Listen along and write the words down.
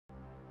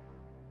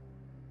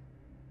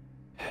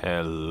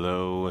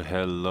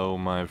Hello,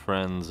 my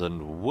friends,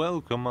 and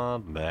welcome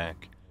on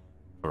back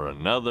for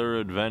another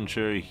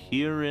adventure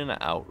here in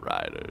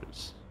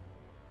Outriders.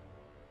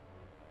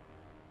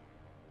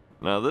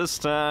 Now this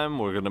time,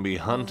 we're going to be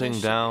hunting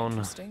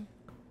down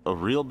a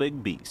real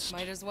big beast.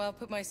 Might as well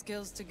put my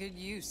skills to good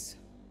use.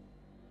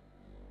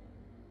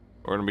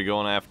 We're going to be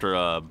going after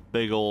a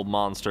big old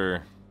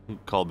monster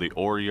called the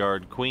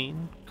Outrider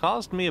Queen.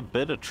 Caused me a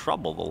bit of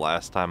trouble the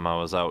last time I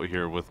was out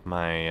here with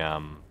my,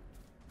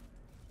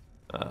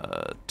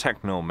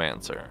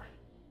 Technomancer.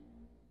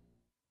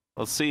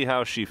 Let's see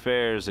how she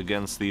fares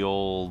against the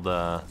old,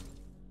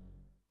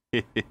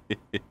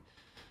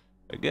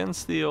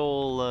 against the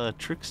old,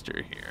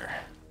 Trickster here.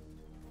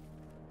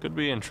 Could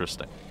be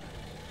interesting.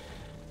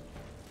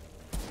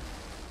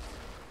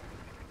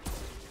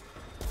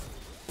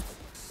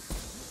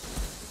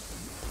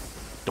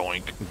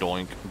 Doink,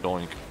 doink,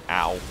 doink.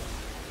 Ow.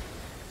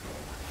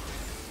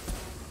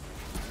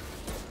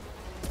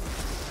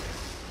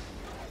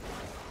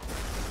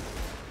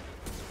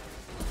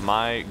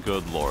 My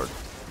good lord.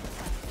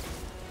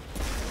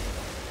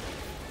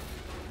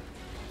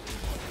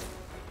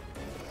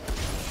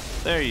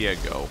 There you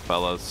go,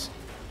 fellas.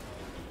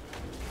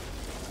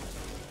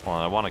 Well,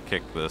 I want to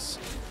kick this.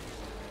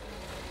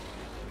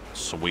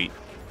 Sweet.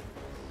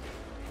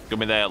 Give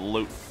me that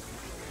loot.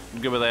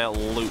 Give me that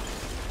loot.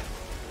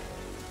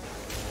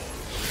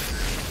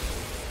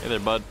 Hey there,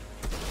 bud.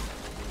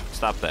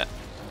 Stop that.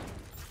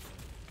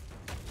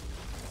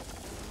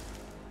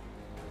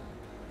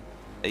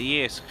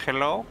 Yes,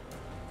 hello?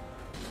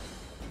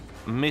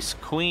 Miss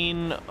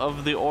Queen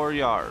of the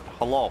Outrider.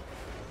 Hello.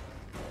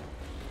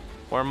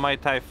 Where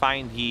might I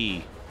find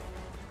ye?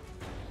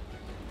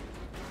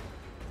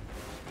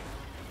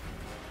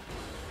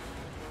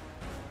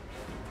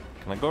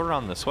 Can I go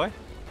around this way?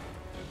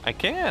 I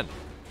can.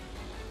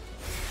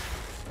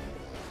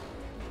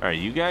 Alright,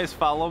 you guys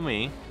follow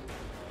me.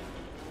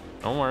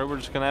 Don't worry, we're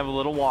just gonna have a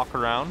little walk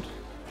around.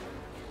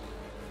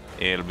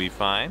 It'll be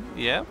fine.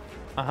 Yep.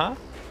 Uh-huh.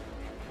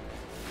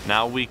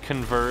 Now we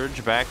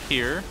converge back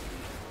here.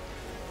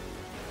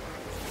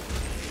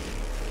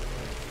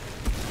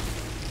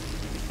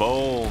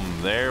 Boom.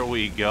 There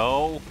we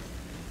go.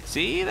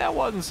 See, that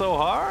wasn't so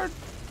hard.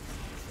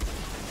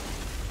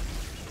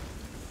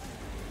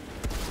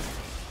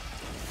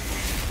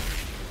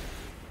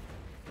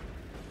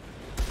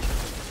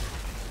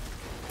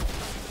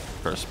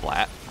 For a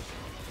splat.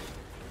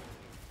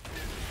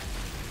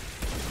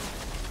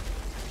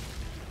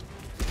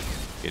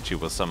 Get you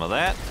with some of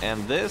that.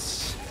 And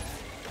this.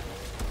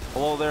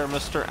 Hello there,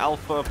 Mr.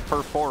 Alpha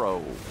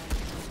Perforo.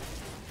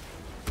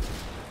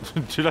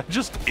 Did I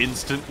just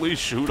instantly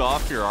shoot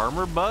off your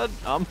armor, bud?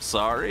 I'm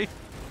sorry.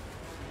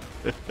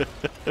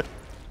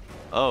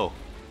 Oh.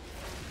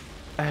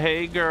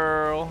 Hey,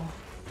 girl.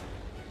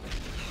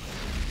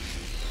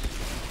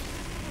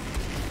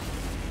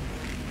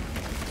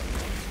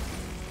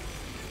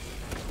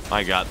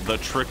 My god, the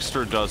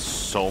Trickster does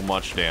so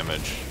much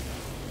damage.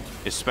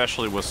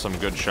 Especially with some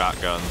good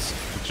shotguns.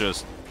 It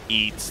just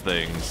eats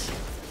things.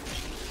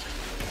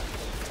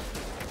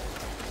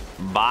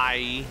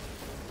 Bye.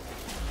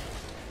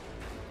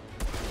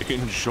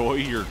 Enjoy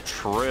your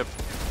trip.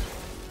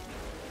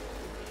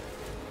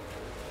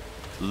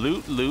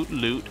 Loot, loot,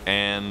 loot,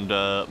 and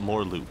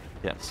more loot.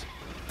 Yes.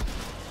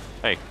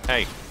 Hey,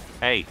 hey,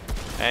 hey,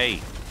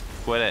 hey.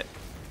 Quit it.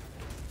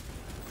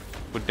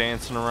 Quit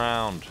dancing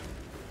around.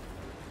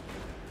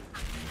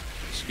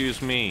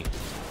 Excuse me,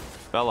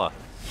 fella.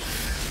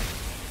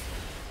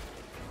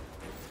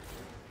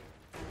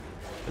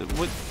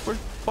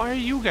 Why are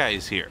you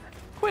guys here?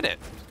 Quit it.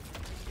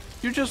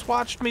 You just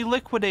watched me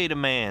liquidate a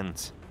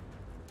man's.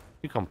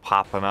 You come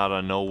popping out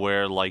of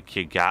nowhere like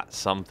you got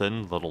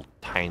something, little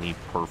tiny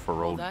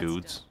perforo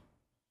dudes. Done.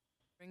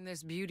 Bring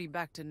this beauty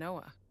back to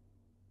Noah.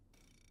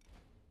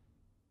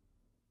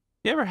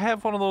 You ever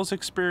have one of those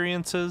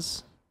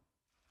experiences?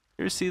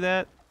 You ever see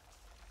that?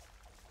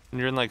 When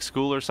you're in like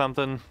school or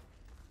something?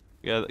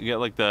 You get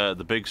like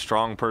the big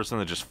strong person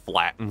that just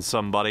flattens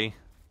somebody.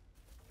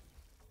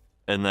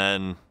 And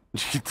then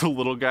the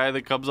little guy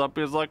that comes up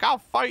is like, I'll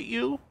fight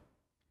you.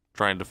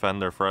 Try and defend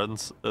their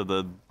friends.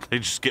 They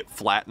just get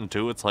flattened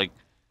too. It's like,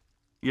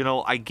 you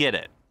know, I get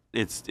it.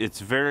 It's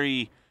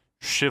very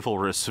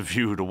chivalrous of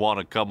you to want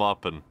to come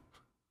up and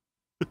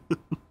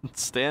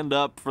stand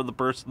up for the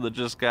person that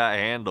just got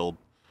handled.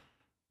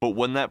 But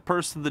when that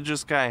person that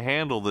just got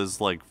handled is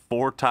like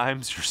 4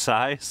 times your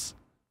size,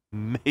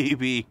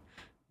 maybe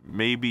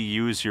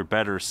use your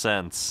better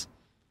sense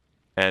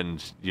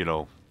and, you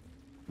know,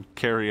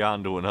 carry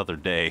on to another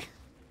day.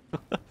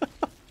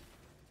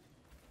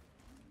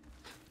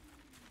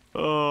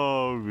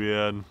 Oh,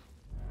 man.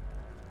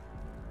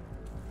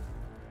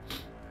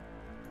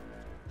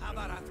 How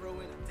about I throw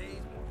in a day's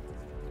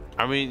work?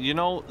 I mean, you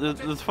know,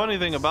 the funny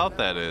thing about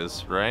that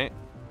is, right?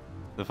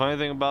 The funny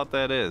thing about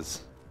that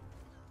is,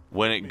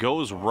 when it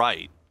goes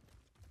right,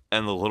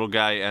 and the little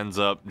guy ends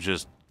up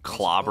just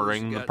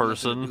clobbering the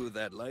person,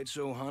 That light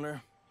show,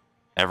 Hunter?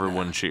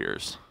 everyone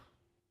cheers.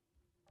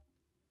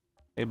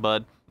 Hey,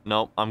 bud.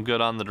 Nope, I'm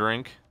good on the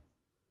drink.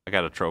 I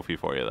got a trophy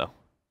for you, though.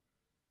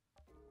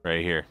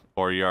 Right here.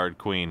 Or Yard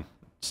Queen.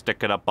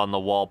 Stick it up on the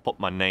wall, put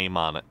my name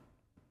on it.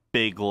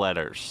 Big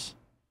letters.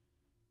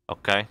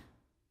 Okay?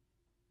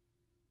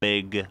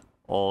 Big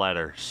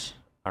letters.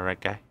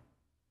 Alright, guy?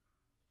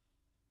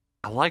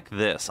 I like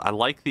this. I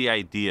like the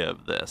idea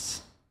of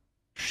this.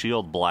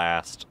 Shield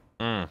blast.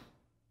 Might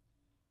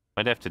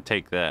have to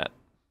take that.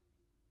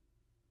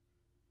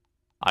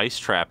 Ice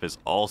trap is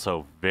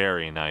also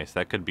very nice.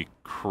 That could be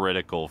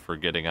critical for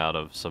getting out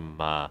of some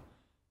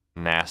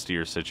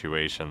nastier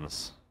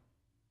situations.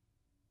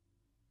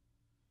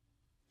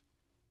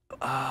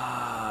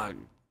 God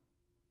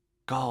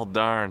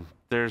darn.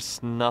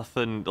 There's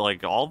nothing,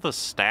 like, all the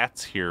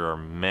stats here are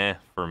meh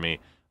for me.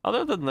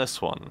 Other than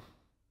this one.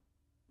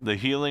 The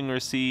healing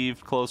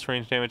received, close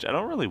range damage. I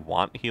don't really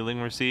want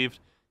healing received.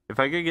 If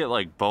I could get,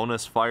 like,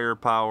 bonus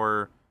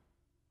firepower,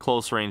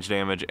 close range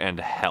damage, and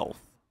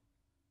health,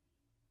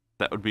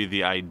 that would be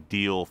the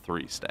ideal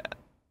 3 stat.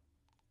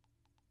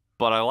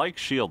 But I like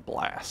shield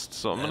blast,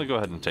 so I'm going to go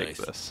ahead and take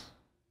this.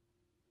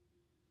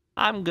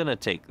 I'm going to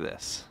take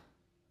this.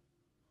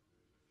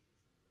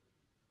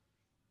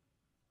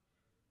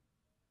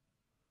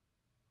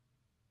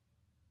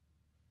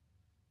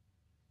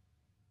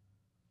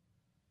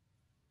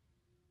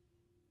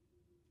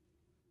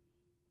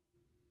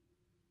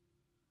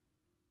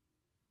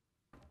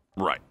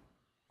 Right.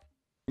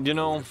 You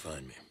know,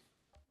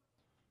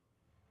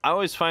 I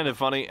always find it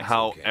funny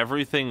how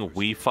everything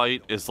we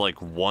fight is like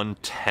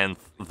 1/10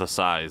 the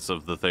size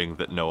of the thing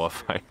that Noah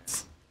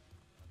fights.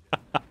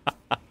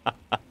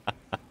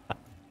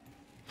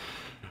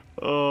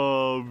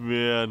 Oh,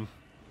 man.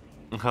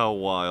 How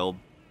wild.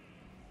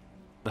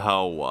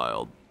 How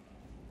wild.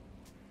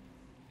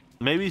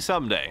 Maybe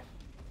someday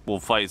we'll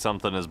fight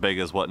something as big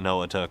as what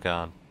Noah took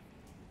on.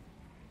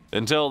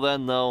 Until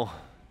then, though,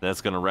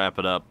 that's going to wrap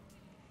it up.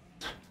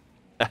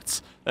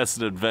 That's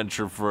an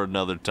adventure for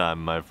another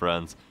time, my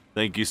friends.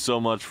 Thank you so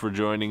much for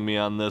joining me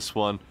on this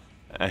one.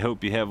 I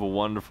hope you have a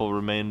wonderful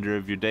remainder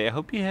of your day. I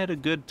hope you had a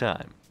good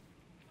time.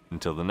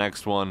 Until the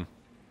next one,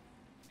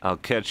 I'll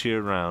catch you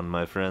around,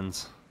 my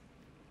friends.